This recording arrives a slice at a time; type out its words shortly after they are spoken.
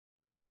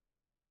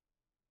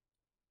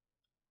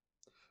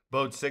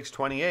Boat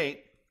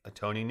 628, a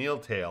Tony Neal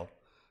tale,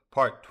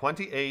 part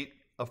 28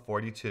 of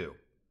 42,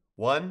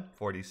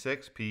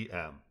 1:46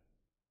 p.m.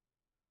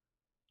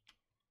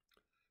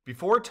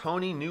 Before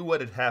Tony knew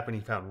what had happened,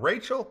 he found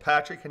Rachel,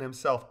 Patrick, and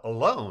himself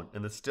alone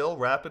in the still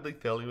rapidly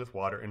filling with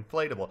water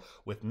inflatable,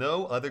 with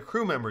no other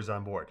crew members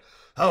on board.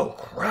 "Oh,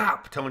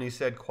 crap," Tony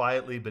said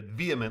quietly but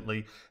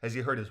vehemently as he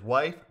heard his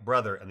wife,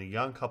 brother, and the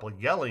young couple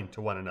yelling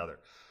to one another.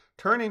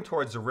 Turning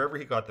towards the river,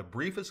 he got the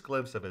briefest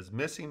glimpse of his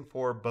missing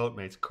four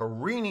boatmates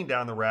careening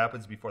down the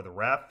rapids before the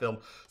raft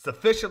filled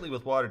sufficiently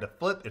with water to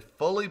flip it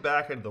fully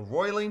back into the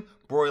roiling,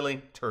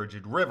 broiling,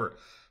 turgid river.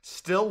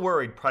 Still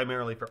worried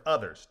primarily for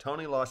others,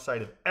 Tony lost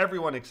sight of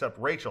everyone except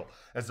Rachel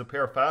as the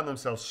pair found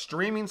themselves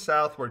streaming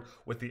southward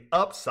with the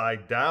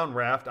upside-down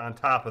raft on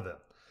top of them.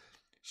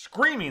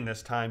 Screaming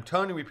this time,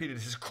 Tony repeated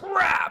his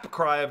crap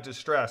cry of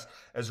distress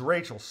as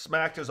Rachel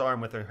smacked his arm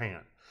with her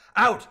hand.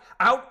 "Out!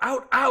 Out!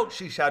 Out! Out!"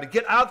 she shouted.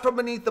 "Get out from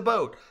beneath the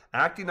boat!"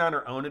 acting on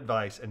her own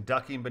advice and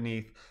ducking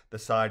beneath the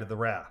side of the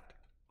raft.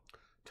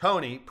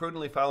 Tony,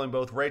 prudently following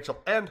both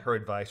Rachel and her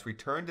advice,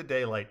 returned to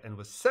daylight and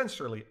was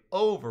sensorily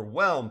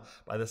overwhelmed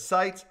by the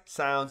sights,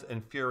 sounds,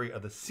 and fury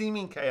of the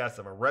seeming chaos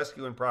of a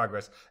rescue in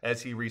progress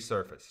as he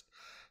resurfaced.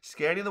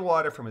 Scanning the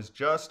water from his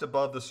just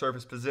above the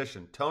surface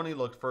position, Tony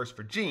looked first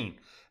for Jean,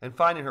 and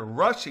finding her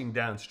rushing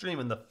downstream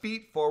in the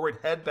feet forward,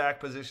 head back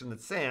position that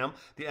Sam,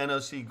 the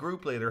NOC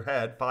group leader,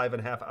 had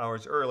 5.5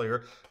 hours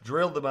earlier,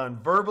 drilled them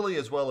on verbally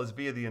as well as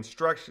via the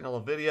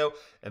instructional video,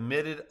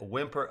 emitted a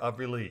whimper of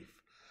relief.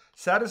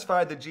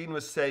 Satisfied that Jean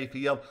was safe, he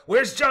yelled,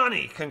 "Where's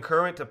Johnny?"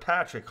 concurrent to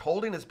Patrick,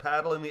 holding his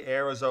paddle in the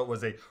air as though it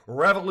was a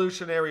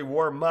Revolutionary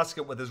War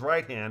musket with his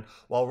right hand,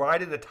 while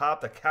riding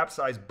atop the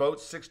capsized boat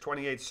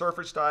 628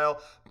 surfer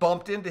style,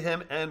 bumped into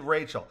him and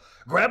Rachel.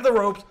 "Grab the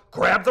ropes!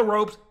 Grab the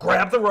ropes!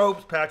 Grab the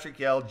ropes!" Patrick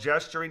yelled,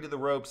 gesturing to the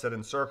ropes that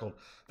encircled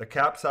the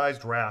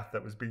capsized raft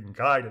that was being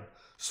guided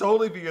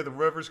solely via the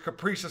river's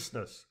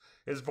capriciousness,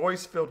 his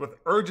voice filled with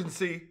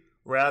urgency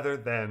rather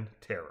than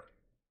terror.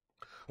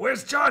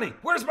 "Where's Johnny?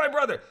 Where's my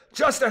brother?"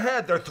 "Just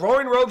ahead. They're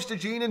throwing ropes to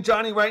Jean and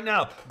Johnny right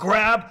now.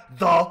 Grab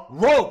the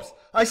ropes."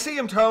 "I see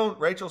him, Tone,"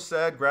 Rachel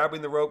said,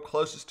 grabbing the rope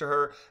closest to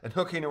her and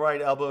hooking her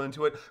right elbow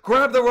into it.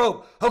 "Grab the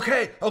rope."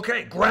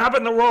 Okay,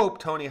 grabbing the rope,"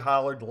 Tony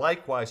hollered,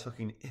 likewise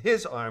hooking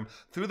his arm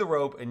through the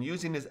rope and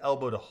using his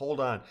elbow to hold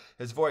on,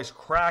 his voice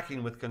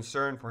cracking with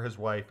concern for his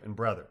wife and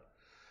brother.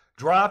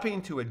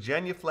 Dropping to a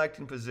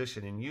genuflecting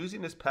position and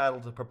using his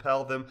paddle to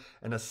propel them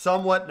in a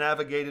somewhat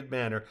navigated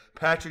manner,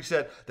 Patrick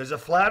said, "There's a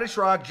flattish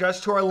rock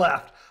just to our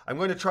left. I'm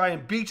going to try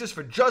and beach us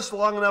for just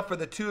long enough for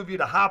the two of you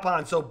to hop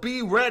on, so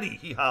be ready,"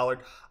 he hollered,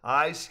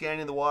 eyes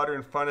scanning the water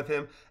in front of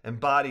him and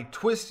body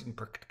twisting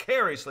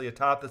precariously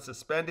atop the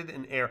suspended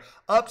in air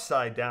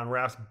upside-down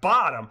raft's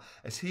bottom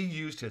as he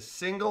used his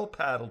single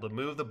paddle to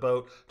move the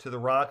boat to the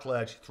rock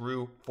ledge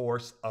through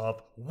force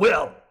of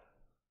will.